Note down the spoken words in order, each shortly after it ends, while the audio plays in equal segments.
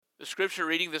The scripture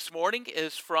reading this morning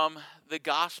is from the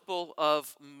Gospel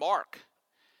of Mark,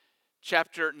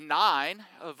 chapter 9,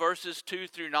 verses 2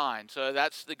 through 9. So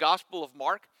that's the Gospel of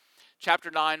Mark, chapter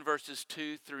 9, verses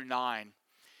 2 through 9.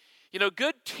 You know,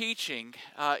 good teaching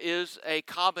is a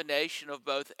combination of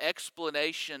both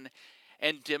explanation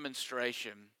and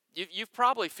demonstration. You've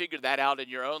probably figured that out in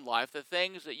your own life. The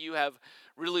things that you have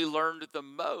really learned the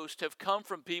most have come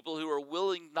from people who are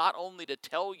willing not only to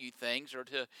tell you things or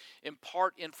to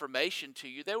impart information to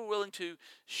you, they were willing to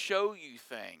show you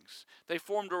things. They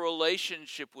formed a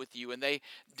relationship with you and they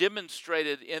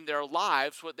demonstrated in their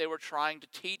lives what they were trying to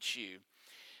teach you.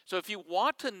 So if you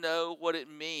want to know what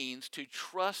it means to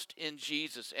trust in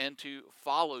Jesus and to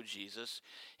follow Jesus,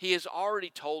 He has already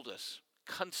told us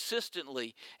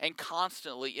consistently and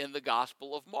constantly in the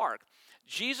Gospel of Mark.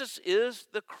 Jesus is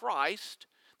the Christ,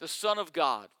 the Son of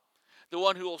God, the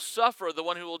one who will suffer, the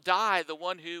one who will die, the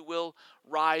one who will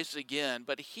rise again.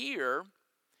 But here,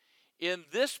 in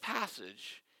this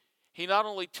passage, He not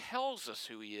only tells us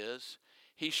who He is,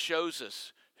 He shows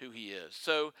us who He is.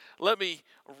 So let me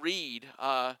read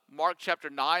Mark chapter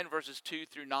 9, verses 2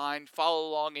 through 9. Follow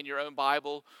along in your own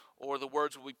Bible, or the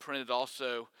words will be printed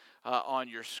also on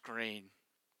your screen.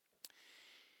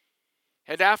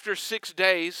 And after 6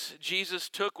 days, Jesus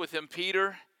took with Him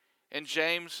Peter and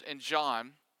James and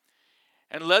John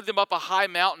and led them up a high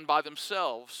mountain by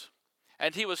themselves.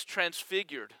 And He was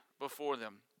transfigured before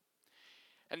them.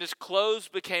 And His clothes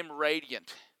became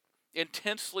radiant,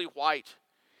 intensely white,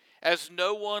 as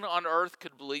no one on earth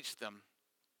could bleach them.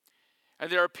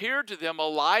 And there appeared to them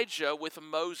Elijah with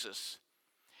Moses,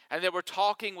 and they were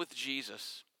talking with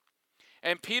Jesus.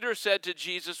 And Peter said to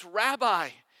Jesus, "Rabbi,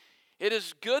 it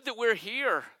is good that we're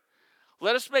here.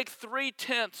 Let us make 3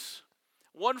 tents,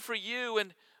 one for you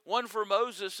and one for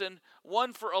Moses and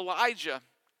one for Elijah."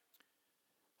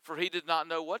 For he did not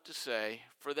know what to say,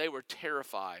 for they were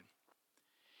terrified.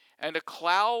 And a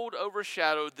cloud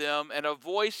overshadowed them, and a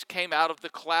voice came out of the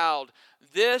cloud,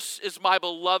 "This is my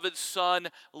beloved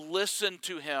Son, listen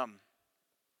to Him."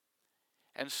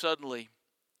 And suddenly,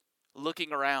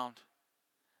 looking around,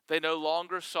 they no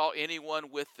longer saw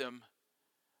anyone with them,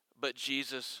 but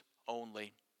Jesus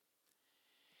only.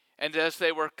 And as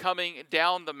they were coming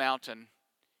down the mountain,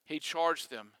 He charged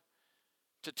them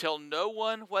to tell no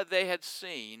one what they had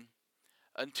seen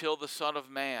until the Son of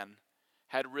Man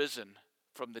had risen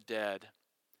from the dead.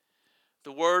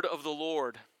 The word of the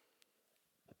Lord.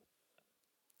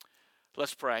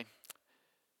 Let's pray.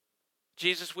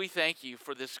 Jesus, we thank You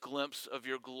for this glimpse of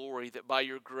Your glory that by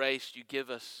Your grace you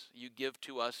give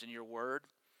to us in Your word.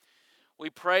 We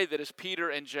pray that as Peter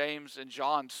and James and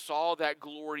John saw that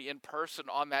glory in person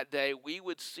on that day, we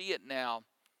would see it now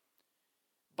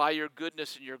by Your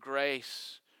goodness and Your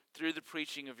grace through the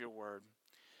preaching of Your word.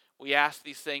 We ask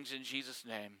these things in Jesus'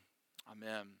 name.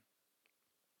 Amen.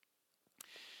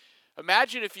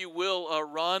 Imagine, if you will, a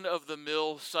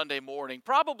run-of-the-mill Sunday morning.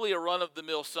 Probably a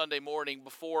run-of-the-mill Sunday morning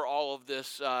before all of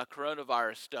this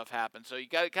coronavirus stuff happened. So you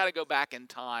got to kind of go back in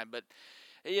time. But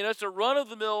you know, it's a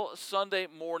run-of-the-mill Sunday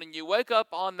morning. You wake up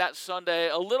on that Sunday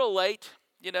a little late,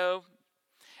 you know.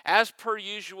 As per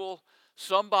usual,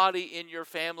 somebody in your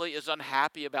family is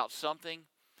unhappy about something.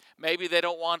 Maybe they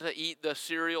don't want to eat the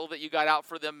cereal that you got out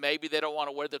for them. Maybe they don't want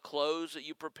to wear the clothes that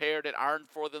you prepared and ironed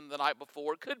for them the night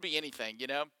before. It could be anything, you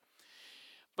know.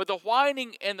 But the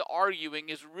whining and the arguing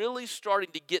is really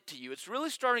starting to get to you. It's really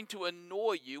starting to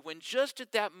annoy you when just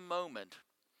at that moment,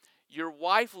 your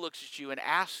wife looks at you and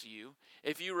asks you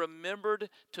if you remembered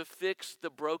to fix the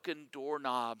broken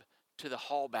doorknob to the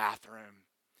hall bathroom.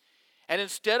 And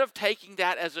instead of taking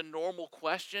that as a normal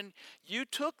question, you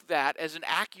took that as an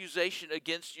accusation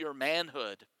against your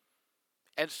manhood.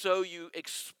 And so you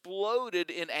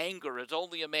exploded in anger, as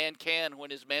only a man can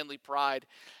when his manly pride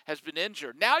has been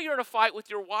injured. Now you're in a fight with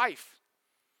your wife.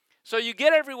 So you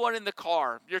get everyone in the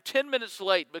car. You're 10 minutes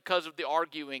late because of the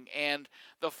arguing and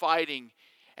the fighting.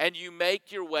 And you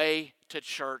make your way to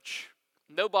church.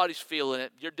 Nobody's feeling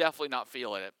it. You're definitely not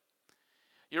feeling it.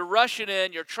 You're rushing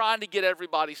in. You're trying to get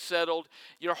everybody settled.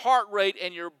 Your heart rate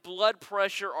and your blood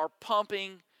pressure are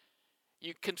pumping.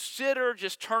 You consider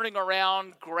just turning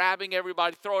around, grabbing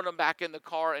everybody, throwing them back in the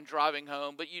car and driving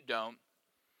home, but you don't.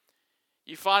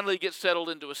 You finally get settled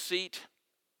into a seat,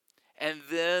 and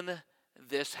then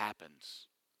this happens.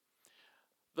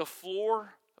 The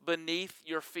floor beneath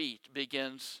your feet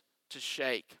begins to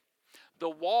shake. The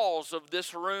walls of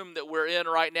this room that we're in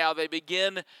right now, they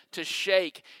begin to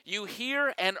shake. You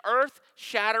hear an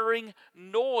earth-shattering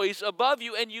noise above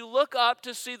you, and you look up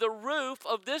to see the roof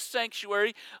of this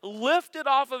sanctuary lifted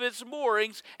off of its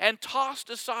moorings and tossed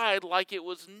aside like it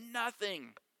was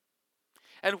nothing.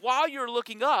 And while you're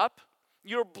looking up,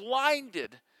 you're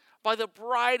blinded by the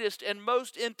brightest and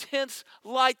most intense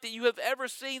light that you have ever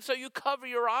seen. So you cover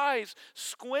your eyes,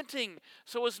 squinting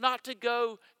so as not to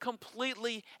go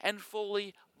completely and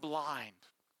fully blind.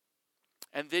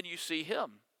 And then you see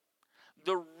him,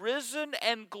 the risen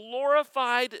and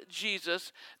glorified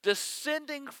Jesus,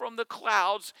 descending from the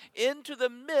clouds into the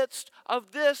midst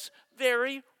of this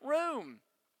very room.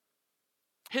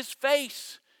 His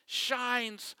face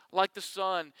shines like the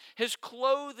sun. His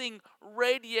clothing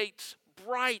radiates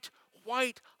bright,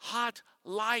 white, hot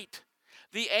light.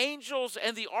 The angels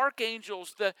and the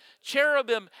archangels, the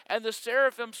cherubim and the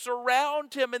seraphim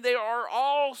surround him, and they are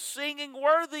all singing,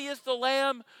 "Worthy is the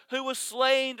Lamb who was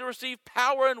slain to receive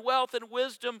power and wealth and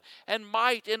wisdom and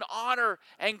might and honor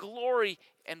and glory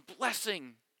and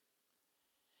blessing."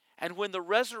 And when the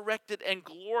resurrected and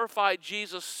glorified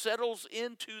Jesus settles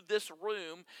into this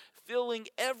room, filling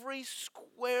every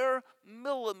square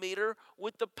millimeter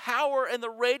with the power and the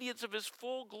radiance of his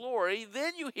full glory,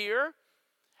 then you hear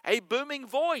a booming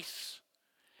voice.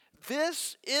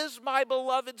 "This is my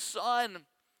beloved Son.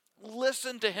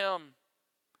 Listen to him."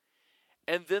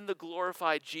 And then the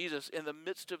glorified Jesus in the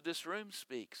midst of this room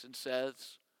speaks and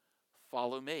says,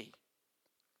 "Follow me."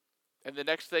 And the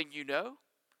next thing you know,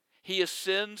 he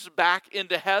ascends back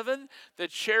into heaven. The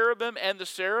cherubim and the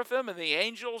seraphim and the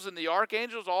angels and the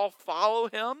archangels all follow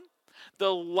him.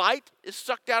 The light is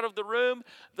sucked out of the room.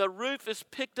 The roof is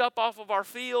picked up off of our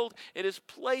field. It is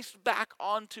placed back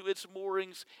onto its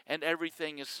moorings, and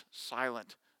everything is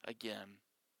silent again.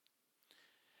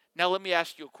 Now let me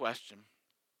ask you a question.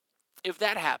 If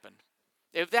that happened,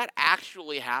 if that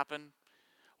actually happened,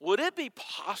 would it be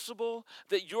possible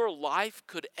that your life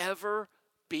could ever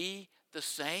be the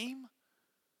same?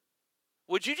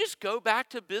 Would you just go back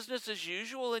to business as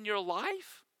usual in your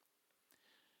life?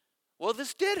 Well,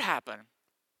 this did happen.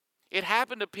 It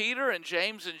happened to Peter and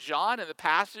James and John in the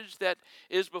passage that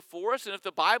is before us. And if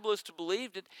the Bible is to be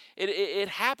believed, it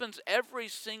happens every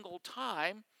single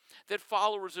time that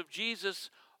followers of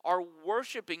Jesus are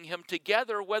worshiping him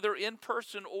together, whether in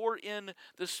person or in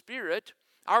the Spirit.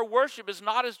 Our worship is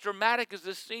not as dramatic as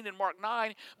this scene in Mark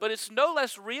 9, but it's no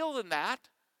less real than that.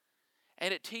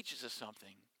 And it teaches us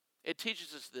something. It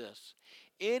teaches us this: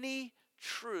 any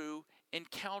true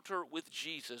encounter with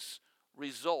Jesus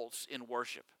results in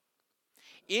worship.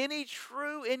 Any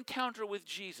true encounter with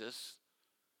Jesus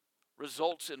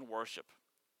results in worship.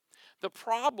 The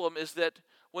problem is that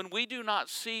when we do not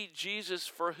see Jesus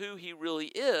for who he really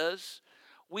is,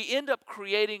 we end up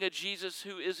creating a Jesus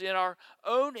who is in our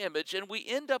own image, and we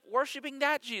end up worshiping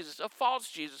that Jesus, a false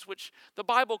Jesus, which the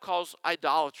Bible calls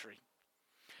idolatry.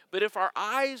 But if our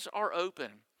eyes are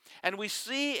open and we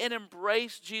see and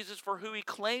embrace Jesus for who he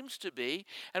claims to be,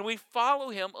 and we follow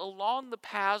him along the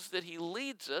paths that he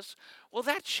leads us, well,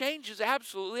 that changes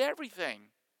absolutely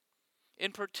everything.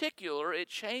 In particular, it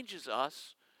changes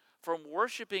us from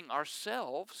worshiping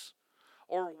ourselves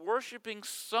or worshiping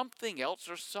something else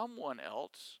or someone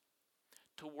else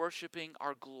to worshiping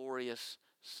our glorious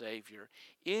Savior.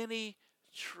 Any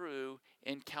true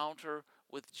encounter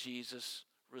with Jesus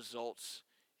results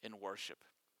in worship.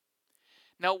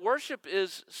 Now, worship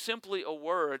is simply a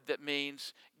word that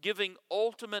means giving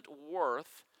ultimate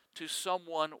worth to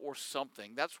someone or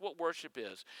something. That's what worship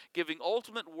is, giving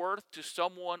ultimate worth to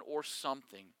someone or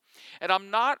something. And I'm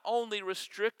not only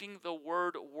restricting the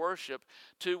word worship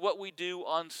to what we do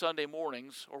on Sunday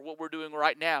mornings, or what we're doing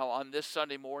right now on this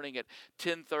Sunday morning at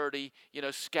 10:30,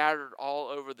 scattered all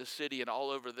over the city and all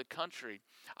over the country.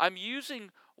 I'm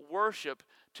using worship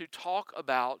to talk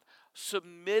about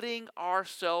submitting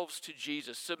ourselves to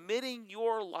Jesus, submitting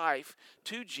your life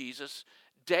to Jesus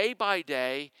day by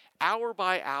day, hour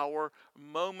by hour,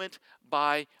 moment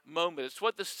by moment. It's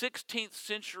what the 16th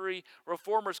century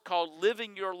reformers called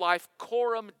living your life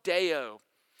coram Deo,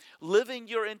 living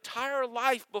your entire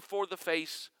life before the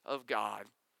face of God.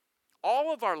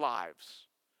 All of our lives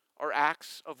are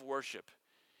acts of worship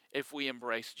if we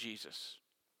embrace Jesus.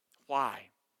 Why?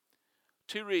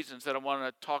 Two reasons that I want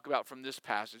to talk about from this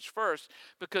passage. First,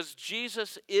 because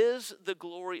Jesus is the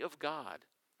glory of God.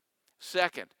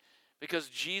 Second, because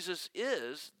Jesus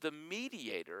is the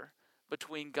mediator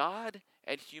between God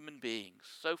and human beings.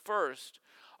 So first,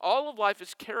 all of life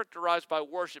is characterized by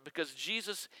worship because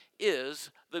Jesus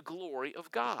is the glory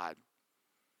of God.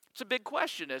 It's a big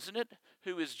question, isn't it?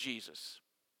 Who is Jesus?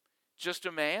 Just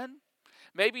a man?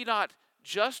 Maybe not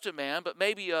just a man, but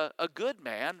maybe a good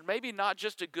man. Maybe not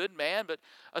just a good man, but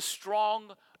a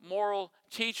strong moral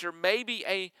teacher. Maybe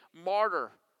a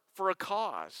martyr for a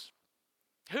cause.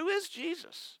 Who is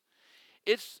Jesus?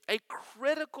 It's a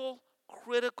critical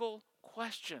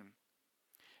question,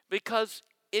 because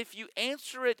if you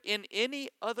answer it in any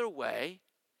other way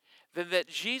than that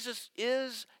Jesus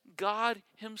is God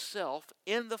himself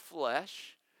in the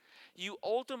flesh, you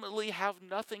ultimately have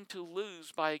nothing to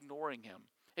lose by ignoring him.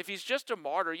 If he's just a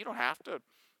martyr, you don't have to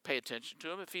pay attention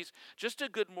to him. If he's just a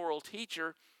good moral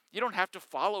teacher, you don't have to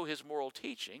follow his moral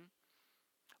teaching.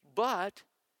 But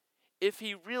if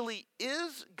he really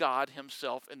is God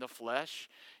himself in the flesh,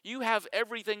 you have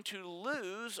everything to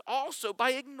lose also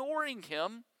by ignoring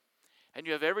him, and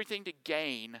you have everything to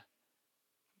gain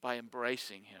by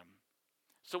embracing him.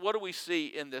 So what do we see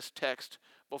in this text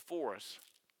before us?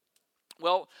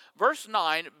 Well, verse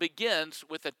 9 begins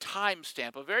with a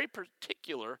timestamp, a very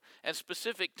particular and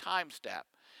specific timestamp.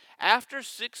 After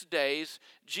 6 days,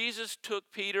 Jesus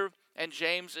took Peter and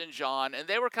James and John, and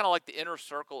they were kind of like the inner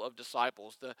circle of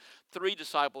disciples, the 3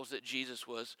 disciples that Jesus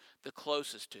was the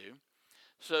closest to.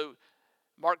 So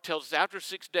Mark tells us after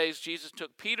 6 days, Jesus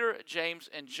took Peter, James,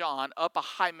 and John up a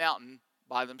high mountain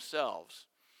by themselves.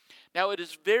 Now, it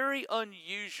is very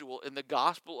unusual in the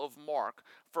Gospel of Mark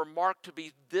for Mark to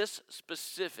be this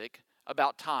specific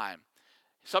about time.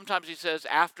 Sometimes he says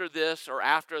after this or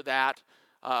after that,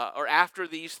 or after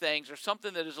these things, or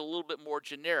something that is a little bit more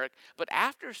generic. But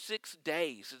after 6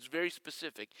 days, it's very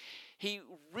specific. He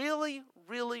really,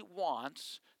 really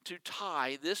wants to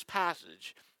tie this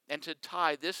passage and to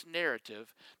tie this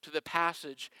narrative to the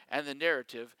passage and the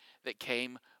narrative that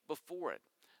came before it.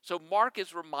 So Mark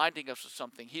is reminding us of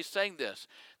something. He's saying this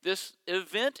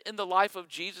event in the life of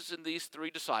Jesus and these 3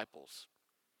 disciples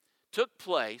took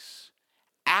place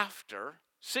after,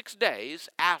 6 days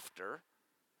after,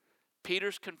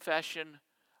 Peter's confession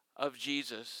of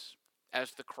Jesus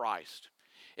as the Christ.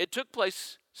 It took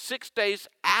place 6 days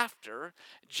after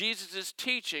Jesus'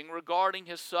 teaching regarding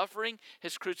his suffering,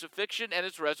 his crucifixion, and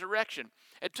his resurrection.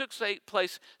 It took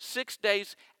place 6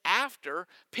 days after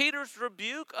Peter's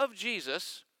rebuke of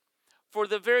Jesus for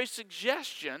the very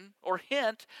suggestion or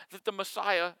hint that the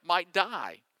Messiah might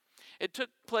die. It took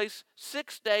place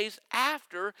 6 days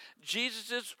after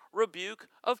Jesus' rebuke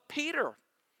of Peter,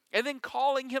 and then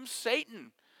calling him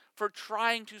Satan for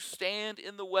trying to stand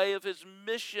in the way of his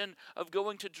mission of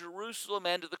going to Jerusalem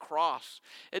and to the cross.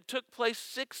 It took place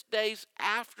 6 days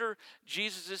after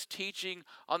Jesus' teaching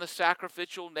on the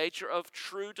sacrificial nature of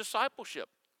true discipleship.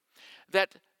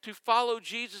 That to follow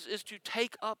Jesus is to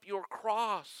take up your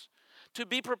cross, to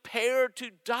be prepared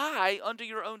to die unto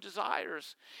your own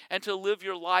desires, and to live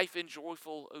your life in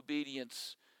joyful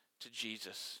obedience to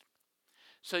Jesus.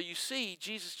 So you see,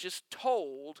 Jesus just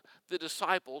told the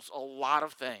disciples a lot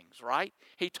of things, right?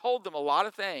 He told them a lot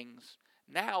of things.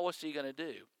 Now what's he going to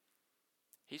do?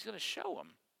 He's going to show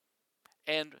them.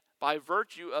 And by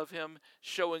virtue of him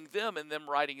showing them and them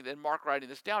writing, and Mark writing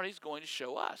this down, he's going to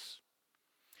show us.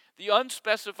 The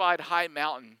unspecified high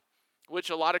mountain,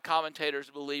 which a lot of commentators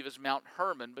believe is Mount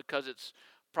Hermon because it's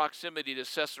proximity to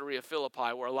Caesarea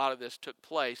Philippi, where a lot of this took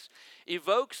place,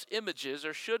 evokes images,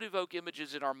 or should evoke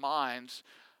images in our minds,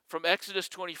 from Exodus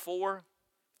 24,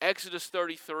 Exodus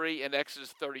 33, and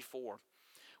Exodus 34.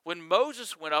 When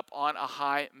Moses went up on a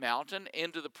high mountain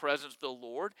into the presence of the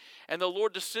Lord, and the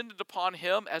Lord descended upon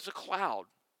him as a cloud.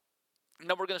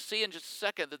 Now we're going to see in just a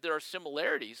second that there are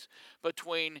similarities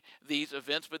between these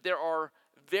events, but there are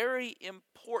very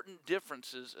important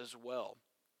differences as well.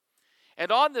 And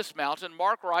on this mountain,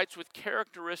 Mark writes with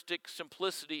characteristic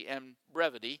simplicity and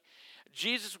brevity,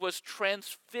 Jesus was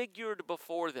transfigured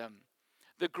before them.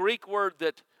 The Greek word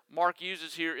that Mark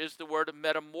uses here is the word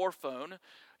metamorphone,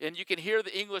 and you can hear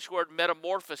the English word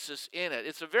metamorphosis in it.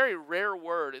 It's a very rare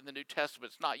word in the New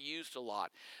Testament. It's not used a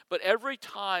lot. But every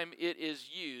time it is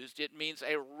used, it means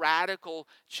a radical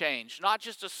change, not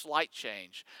just a slight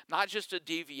change, not just a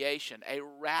deviation, a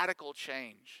radical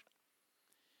change.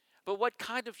 But what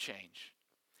kind of change?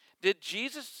 Did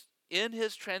Jesus in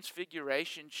his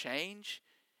transfiguration change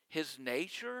his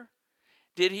nature?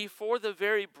 Did he, for the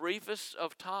very briefest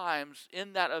of times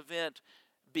in that event,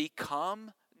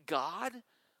 become God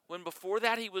when before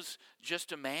that he was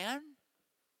just a man?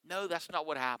 No, that's not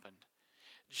what happened.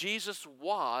 Jesus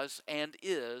was and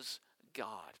is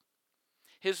God.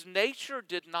 His nature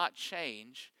did not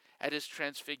change at his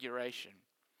transfiguration.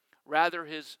 Rather,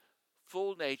 his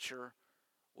full nature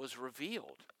was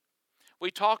revealed. We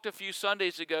talked a few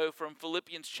Sundays ago from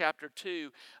Philippians chapter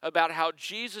 2 about how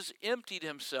Jesus emptied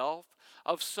himself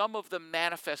of some of the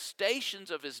manifestations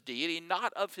of his deity,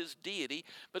 not of his deity,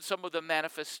 but some of the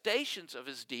manifestations of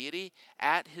his deity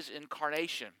at his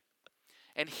incarnation.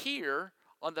 And here,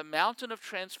 on the mountain of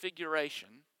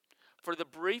transfiguration, for the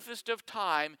briefest of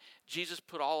time, Jesus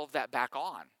put all of that back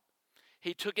on.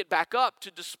 He took it back up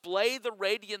to display the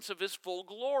radiance of his full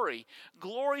glory.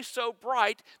 Glory so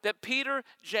bright that Peter,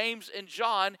 James, and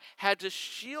John had to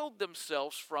shield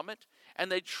themselves from it,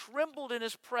 and they trembled in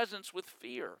his presence with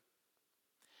fear.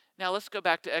 Now let's go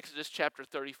back to Exodus chapter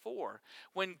 34.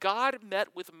 When God met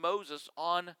with Moses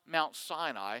on Mount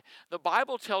Sinai, the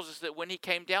Bible tells us that when he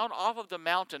came down off of the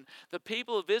mountain, the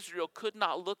people of Israel could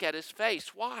not look at his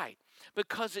face. Why?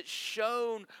 Because it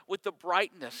shone with the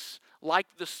brightness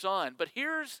like the sun. But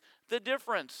here's the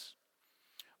difference.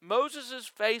 Moses'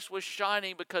 face was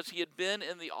shining because he had been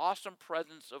in the awesome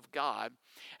presence of God,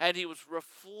 and he was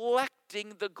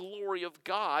reflecting the glory of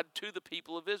God to the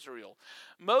people of Israel.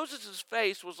 Moses'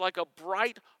 face was like a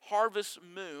bright harvest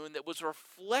moon that was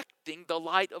reflecting the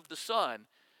light of the sun.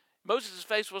 Moses'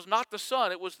 face was not the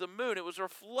sun, it was the moon. It was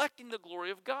reflecting the glory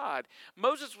of God.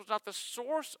 Moses was not the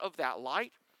source of that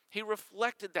light. He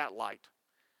reflected that light.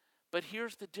 But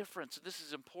here's the difference, and this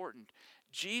is important.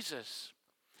 Jesus,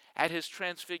 at his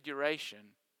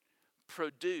transfiguration,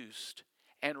 produced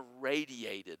and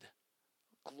radiated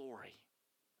glory.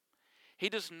 He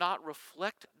does not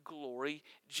reflect glory.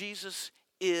 Jesus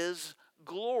is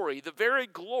glory, the very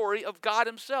glory of God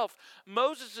himself.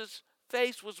 Moses'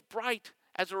 face was bright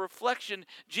as a reflection.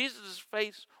 Jesus'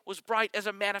 face was bright as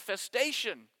a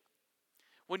manifestation.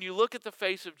 When you look at the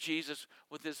face of Jesus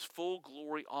with his full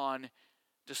glory on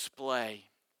display,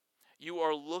 you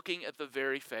are looking at the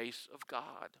very face of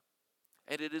God.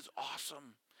 And it is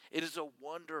awesome. It is a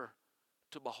wonder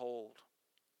to behold.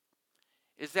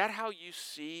 Is that how you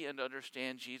see and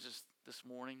understand Jesus this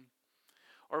morning?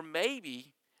 Or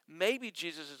maybe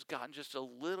Jesus has gotten just a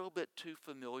little bit too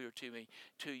familiar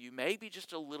to you. Maybe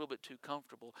just a little bit too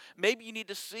comfortable. Maybe you need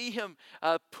to see him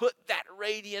put that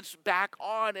radiance back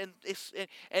on and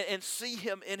see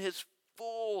him in his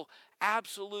full,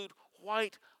 absolute,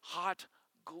 white, hot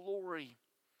glory.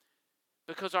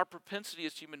 Because our propensity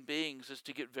as human beings is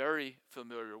to get very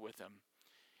familiar with him.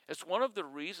 It's one of the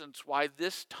reasons why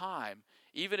this time,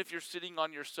 even if you're sitting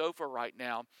on your sofa right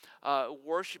now,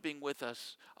 worshiping with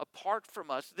us, apart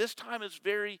from us, this time is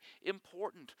very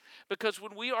important. Because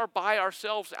when we are by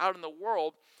ourselves out in the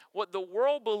world, what the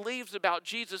world believes about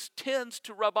Jesus tends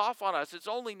to rub off on us. It's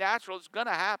only natural. It's going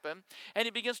to happen. And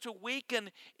it begins to weaken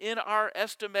in our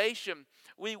estimation.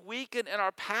 We weaken in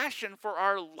our passion for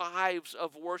our lives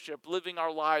of worship, living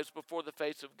our lives before the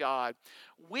face of God.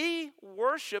 We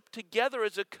worship together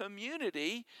as a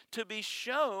community to be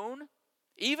shown,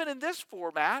 even in this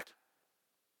format,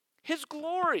 his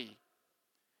glory.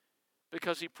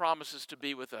 Because he promises to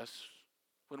be with us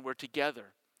when we're together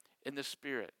in the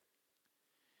Spirit.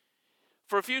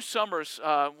 For a few summers,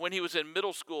 when he was in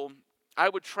middle school, I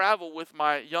would travel with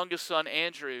my youngest son,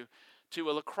 Andrew, to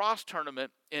a lacrosse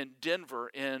tournament in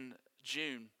Denver in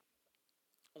June.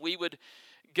 We would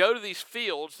go to these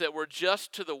fields that were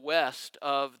just to the west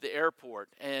of the airport.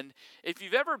 And if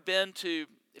you've ever been to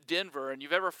Denver and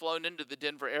you've ever flown into the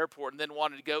Denver airport and then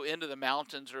wanted to go into the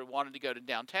mountains or wanted to go to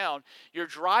downtown, you're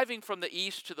driving from the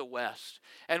east to the west.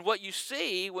 And what you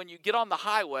see when you get on the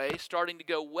highway starting to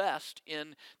go west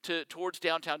towards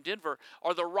downtown Denver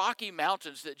are the Rocky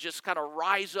Mountains that just kind of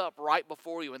rise up right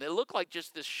before you. And they look like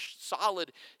just this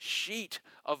solid sheet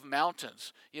of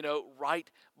mountains, right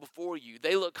before you.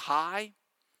 They look high,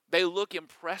 they look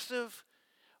impressive,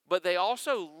 but they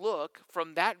also look,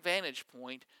 from that vantage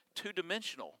point,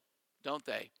 two-dimensional, don't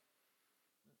they?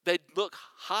 They look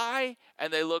high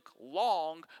and they look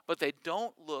long, but they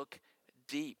don't look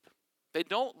deep. They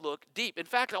don't look deep. In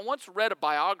fact, I once read a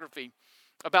biography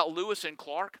about Lewis and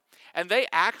Clark, and they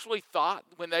actually thought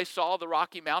when they saw the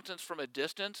Rocky Mountains from a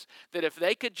distance that if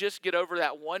they could just get over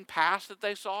that one pass that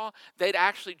they saw, they'd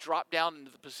actually drop down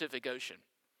into the Pacific Ocean.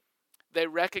 They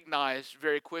recognized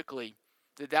very quickly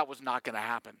that that was not going to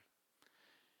happen.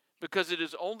 Because it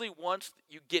is only once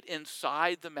you get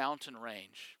inside the mountain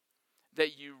range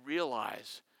that you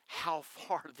realize how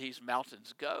far these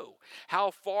mountains go, how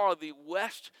far to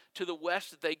the west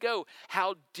that they go,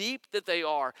 how deep that they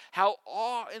are, how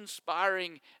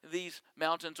awe-inspiring these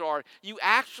mountains are. You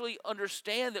actually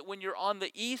understand that when you're on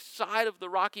the east side of the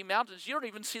Rocky Mountains, you don't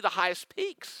even see the highest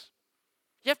peaks.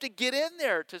 You have to get in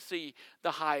there to see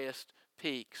the highest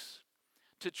peaks.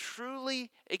 To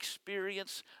truly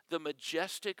experience the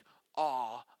majestic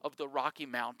awe of the Rocky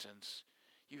Mountains,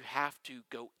 you have to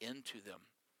go into them.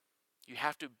 You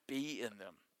have to be in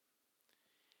them.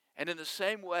 And in the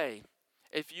same way,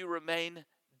 if you remain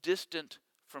distant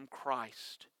from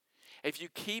Christ, if you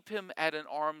keep him at an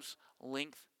arm's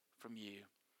length from you,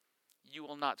 you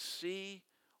will not see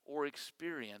or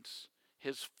experience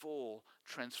his full,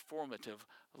 transformative,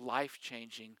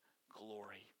 life-changing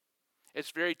glory.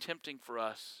 It's very tempting for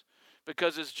us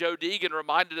Because as Joe Deegan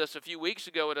reminded us a few weeks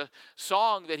ago in a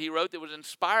song that he wrote that was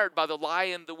inspired by the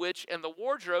lion, the witch, and the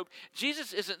wardrobe,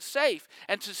 Jesus isn't safe.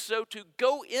 And so to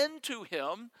go into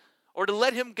him or to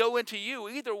let him go into you,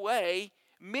 either way,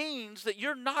 means that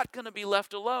you're not going to be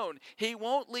left alone. He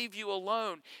won't leave you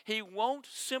alone. He won't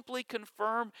simply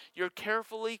confirm your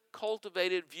carefully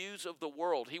cultivated views of the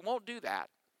world. He won't do that.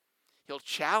 He'll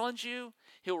challenge you,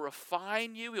 he'll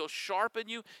refine you, he'll sharpen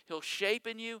you, he'll shape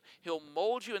in you, he'll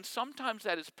mold you, and sometimes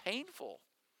that is painful.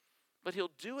 But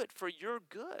he'll do it for your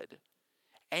good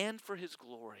and for his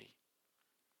glory.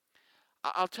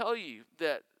 I'll tell you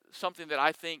that something that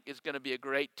I think is going to be a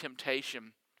great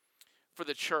temptation for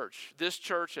the church, this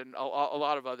church and a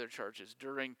lot of other churches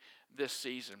during this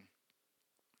season,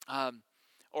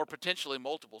 or potentially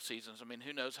multiple seasons. I mean,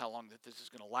 who knows how long that this is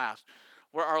going to last,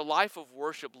 where our life of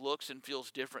worship looks and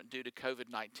feels different due to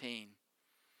COVID-19.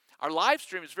 Our live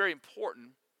stream is very important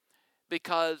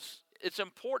because it's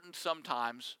important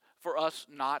sometimes for us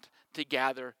not to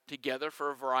gather together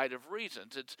for a variety of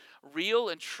reasons. It's real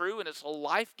and true, and it's a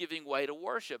life-giving way to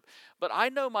worship. But I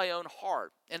know my own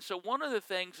heart, and so one of the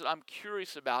things that I'm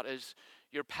curious about as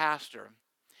your pastor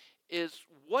is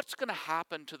what's going to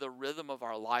happen to the rhythm of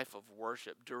our life of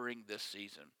worship during this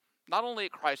season. Not only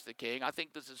at Christ the King, I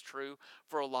think this is true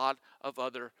for a lot of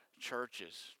other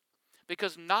churches.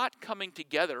 Because not coming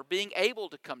together, being able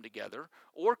to come together,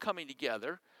 or coming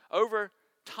together over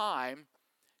time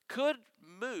could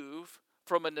move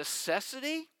from a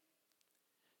necessity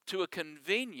to a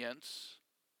convenience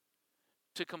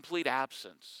to complete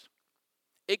absence.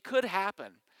 It could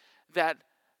happen that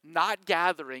not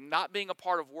gathering, not being a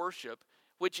part of worship,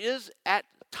 which is at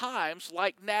times,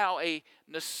 like now, a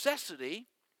necessity,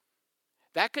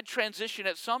 that could transition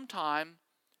at some time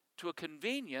to a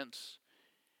convenience,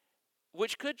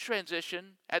 which could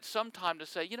transition at some time to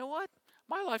say, you know what?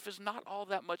 My life is not all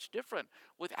that much different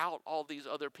without all these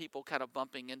other people kind of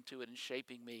bumping into it and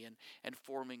shaping me and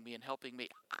forming me and helping me.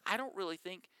 I don't really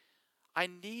think I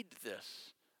need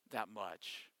this that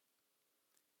much.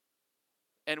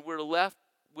 And we're left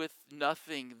with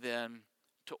nothing then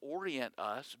to orient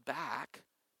us back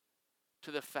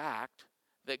to the fact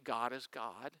that God is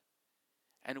God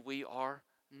and we are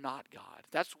not God.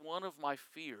 That's one of my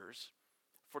fears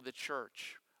for the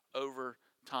church over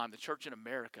time, the church in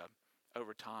America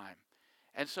over time.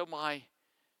 And so my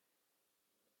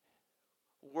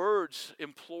words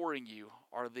imploring you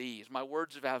are these. My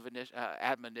words of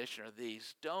admonition are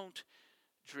these. Don't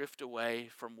drift away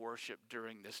from worship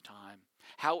during this time.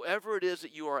 However it is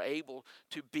that you are able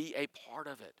to be a part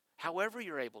of it, however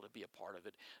you're able to be a part of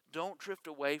it, don't drift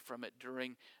away from it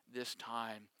during this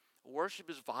time. Worship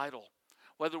is vital.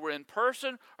 Whether we're in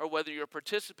person or whether you're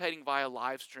participating via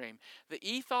live stream, the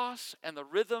ethos and the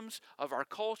rhythms of our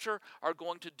culture are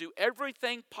going to do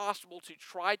everything possible to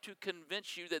try to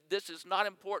convince you that this is not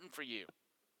important for you.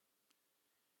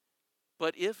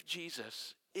 But if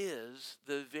Jesus is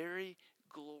the very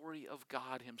glory of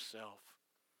God himself,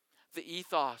 the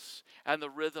ethos and the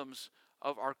rhythms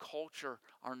of our culture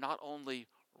are not only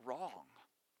wrong,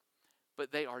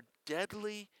 but they are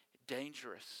deadly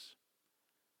dangerous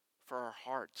for our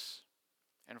hearts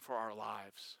and for our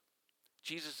lives.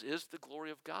 Jesus is the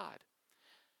glory of God.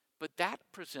 But that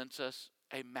presents us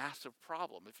a massive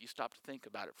problem if you stop to think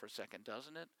about it for a second,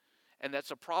 doesn't it? And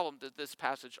that's a problem that this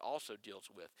passage also deals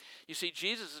with. You see,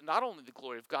 Jesus is not only the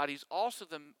glory of God, he's also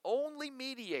the only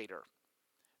mediator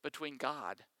between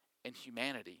God and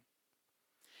humanity.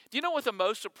 Do you know what the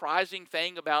most surprising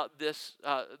thing about this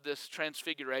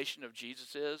transfiguration of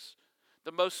Jesus is?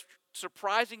 The most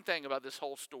surprising thing about this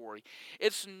whole story,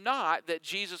 it's not that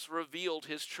Jesus revealed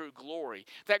his true glory.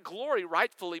 That glory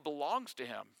rightfully belongs to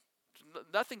him.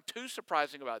 Nothing too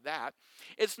surprising about that.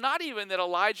 It's not even that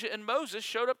Elijah and Moses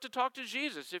showed up to talk to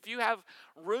Jesus. If you have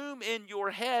room in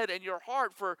your head and your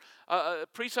heart for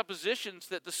presuppositions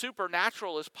that the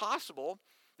supernatural is possible,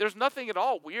 there's nothing at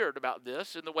all weird about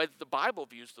this in the way that the Bible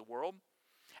views the world.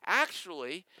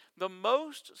 Actually, the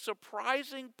most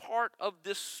surprising part of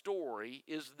this story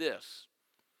is this.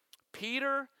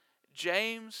 Peter,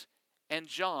 James, and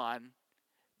John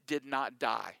did not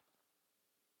die.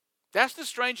 That's the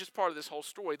strangest part of this whole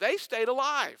story. They stayed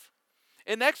alive.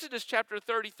 In Exodus chapter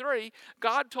 33,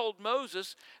 God told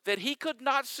Moses that he could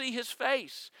not see his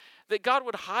face, that God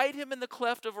would hide him in the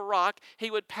cleft of a rock. He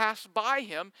would pass by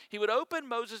him. He would open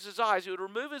Moses' eyes. He would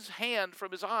remove his hand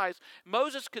from his eyes.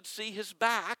 Moses could see his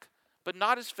back, but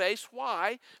not his face.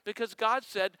 Why? Because God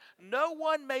said, no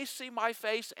one may see my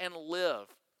face and live.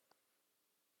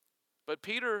 But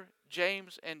Peter,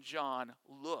 James, and John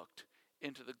looked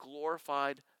into the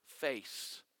glorified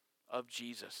face of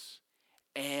Jesus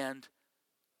and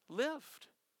lived.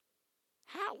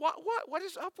 How? What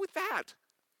is up with that?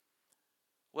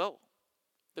 Well,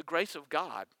 the grace of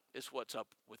God is what's up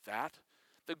with that.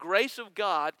 The grace of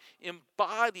God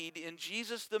embodied in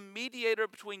Jesus, the mediator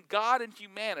between God and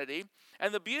humanity,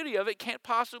 and the beauty of it can't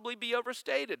possibly be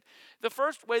overstated. The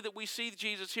first way that we see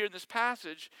Jesus here in this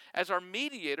passage as our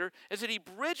mediator is that he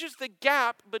bridges the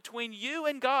gap between you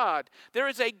and God. There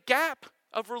is a gap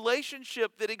of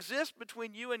relationship that exists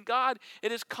between you and God.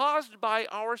 It is caused by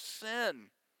our sin.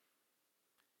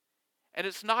 And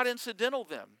it's not incidental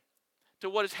then to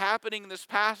what is happening in this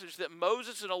passage that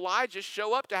Moses and Elijah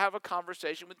show up to have a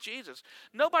conversation with Jesus.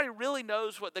 Nobody really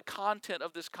knows what the content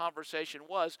of this conversation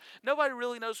was. Nobody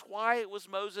really knows why it was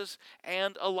Moses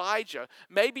and Elijah.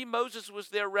 Maybe Moses was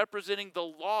there representing the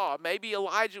law. Maybe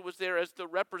Elijah was there as the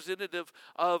representative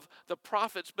of the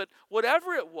prophets. But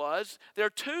whatever it was, there are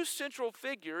two central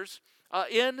figures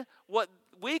in what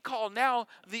we call now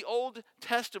the Old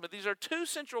Testament. These are two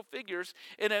central figures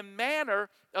in a manner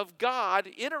of God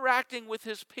interacting with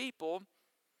his people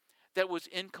that was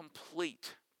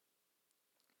incomplete.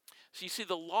 So you see,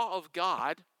 the law of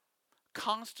God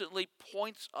constantly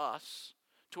points us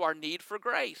to our need for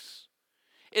grace.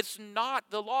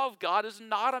 The law of God is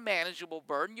not a manageable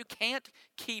burden. You can't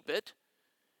keep it.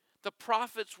 The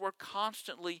prophets were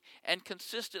constantly and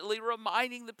consistently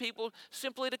reminding the people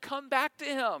simply to come back to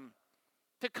him,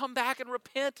 to come back and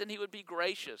repent, and he would be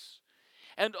gracious.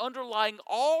 And underlying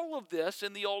all of this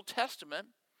in the Old Testament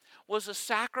was a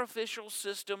sacrificial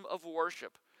system of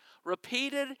worship.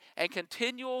 Repeated and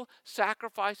continual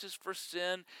sacrifices for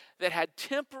sin that had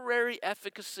temporary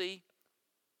efficacy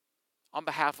on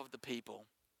behalf of the people.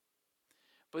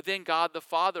 But then God the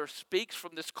Father speaks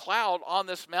from this cloud on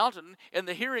this mountain in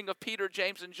the hearing of Peter,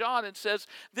 James, and John and says,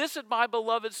 "This is my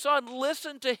beloved Son.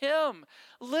 Listen to him.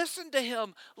 Listen to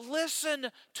him.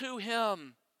 Listen to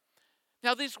him."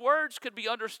 Now, these words could be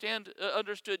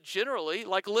understood generally,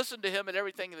 like listen to him and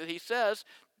everything that he says.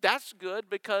 That's good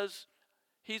because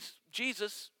he's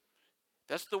Jesus.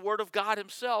 That's the Word of God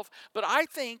himself. But I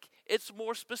think it's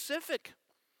more specific,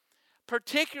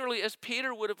 particularly as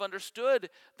Peter would have understood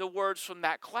the words from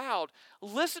that cloud.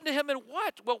 Listen to him in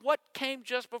what? Well, what came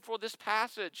just before this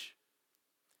passage?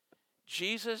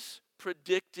 Jesus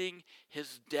predicting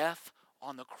his death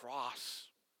on the cross.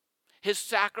 His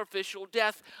sacrificial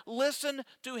death. Listen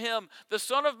to him. The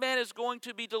Son of Man is going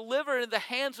to be delivered in the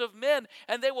hands of men,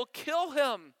 and they will kill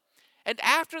him. And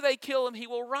after they kill him, he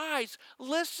will rise.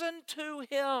 Listen to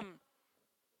him.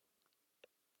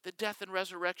 The death and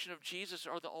resurrection of Jesus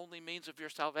are the only means of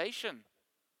your salvation.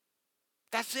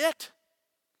 That's it.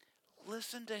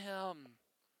 Listen to him.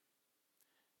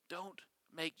 Don't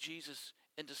make Jesus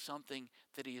into something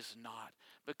that he is not,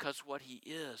 because what he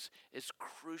is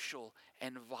crucial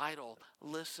and vital.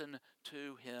 Listen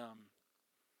to him.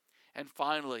 And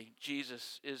finally,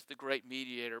 Jesus is the great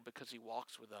mediator because he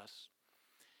walks with us.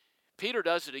 Peter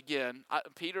does it again.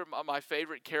 Peter, my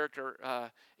favorite character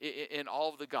in all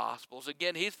of the Gospels.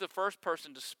 Again, he's the first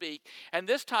person to speak. And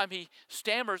this time he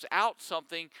stammers out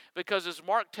something because, as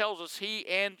Mark tells us, he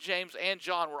and James and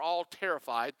John were all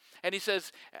terrified. And he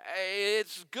says,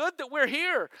 "It's good that we're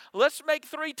here. Let's make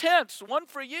 3 tents. One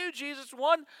for you, Jesus,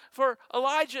 one for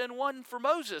Elijah, and one for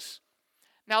Moses."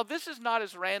 Now, this is not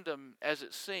as random as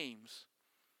it seems.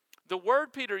 The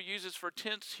word Peter uses for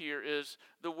tents here is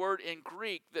the word in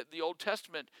Greek that the Old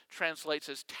Testament translates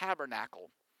as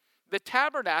tabernacle. The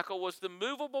tabernacle was the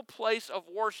movable place of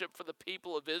worship for the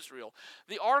people of Israel.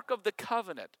 The Ark of the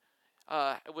Covenant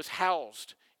was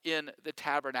housed in the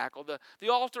tabernacle. The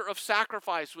altar of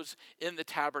sacrifice was in the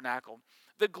tabernacle.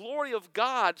 The glory of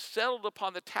God settled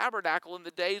upon the tabernacle in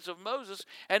the days of Moses,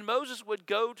 and Moses would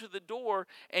go to the door,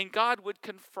 and God would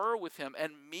confer with him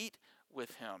and meet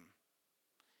with him.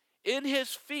 In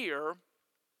his fear,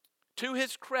 to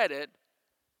his credit,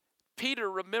 Peter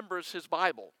remembers his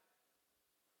Bible.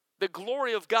 The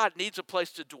glory of God needs a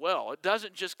place to dwell. It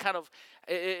doesn't just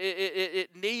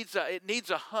it needs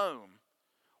a home.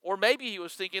 Or maybe he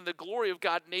was thinking the glory of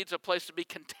God needs a place to be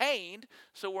contained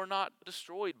so we're not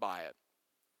destroyed by it.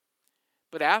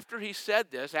 But after he said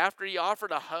this, after he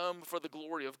offered a home for the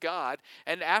glory of God,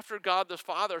 and after God the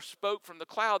Father spoke from the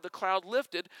cloud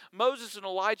lifted, Moses and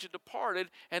Elijah departed,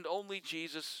 and only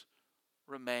Jesus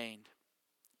remained.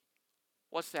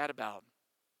 What's that about?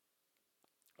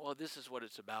 Well, this is what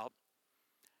it's about.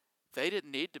 They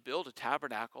didn't need to build a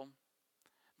tabernacle.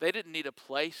 They didn't need a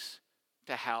place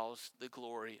to house the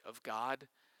glory of God.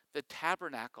 The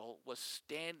tabernacle was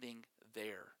standing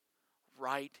there,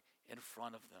 right in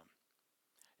front of them.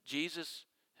 Jesus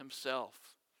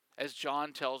himself, as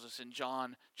John tells us in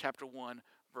John chapter 1,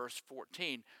 verse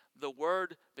 14, the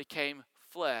Word became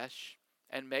flesh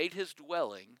and made his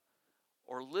dwelling,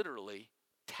 or literally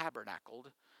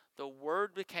tabernacled. The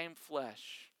Word became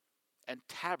flesh and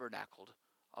tabernacled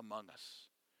among us.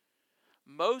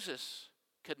 Moses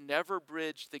could never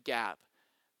bridge the gap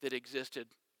that existed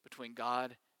between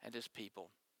God and his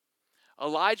people.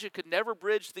 Elijah could never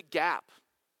bridge the gap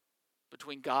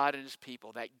between God and his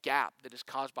people, that gap that is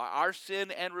caused by our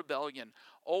sin and rebellion.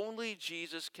 Only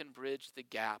Jesus can bridge the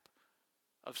gap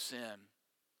of sin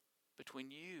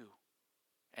between you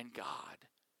and God,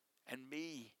 and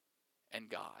me and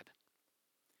God.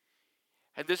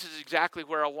 And this is exactly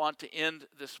where I want to end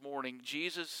this morning.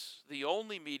 Jesus, the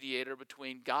only mediator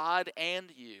between God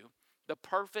and you, the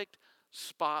perfect,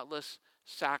 spotless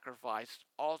sacrifice,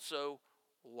 also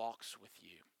walks with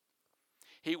you.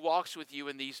 He walks with you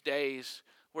in these days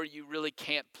where you really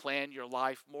can't plan your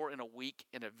life more in a week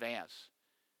in advance.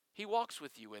 He walks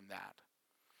with you in that.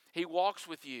 He walks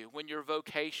with you when your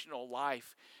vocational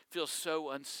life feels so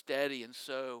unsteady and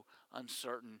so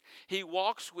uncertain. He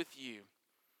walks with you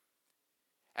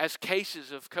as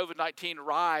cases of COVID-19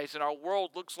 rise and our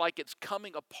world looks like it's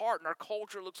coming apart and our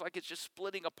culture looks like it's just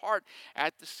splitting apart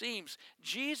at the seams.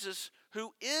 Jesus,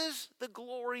 who is the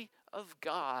glory of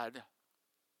God,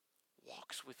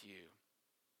 walks with you.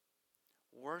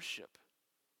 Worship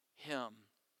him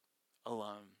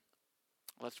alone.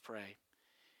 Let's pray.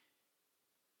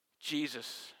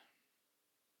 Jesus,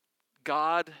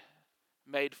 God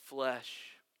made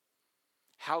flesh,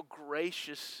 how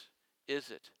gracious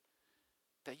is it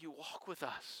that you walk with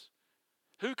us?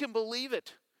 Who can believe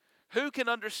it? Who can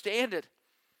understand it?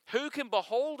 Who can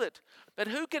behold it? But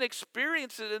who can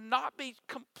experience it and not be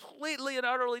completely and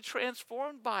utterly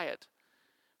transformed by it?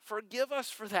 Forgive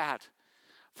us for that.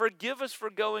 Forgive us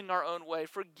for going our own way.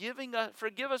 Forgive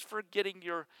us for getting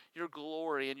your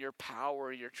glory and your power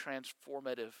and your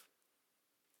transformative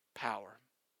power.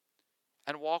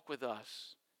 And walk with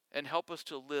us and help us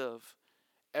to live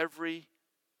every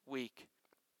week,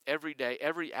 every day,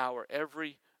 every hour,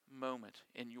 every moment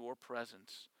in your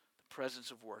presence, the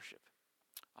presence of worship.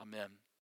 Amen.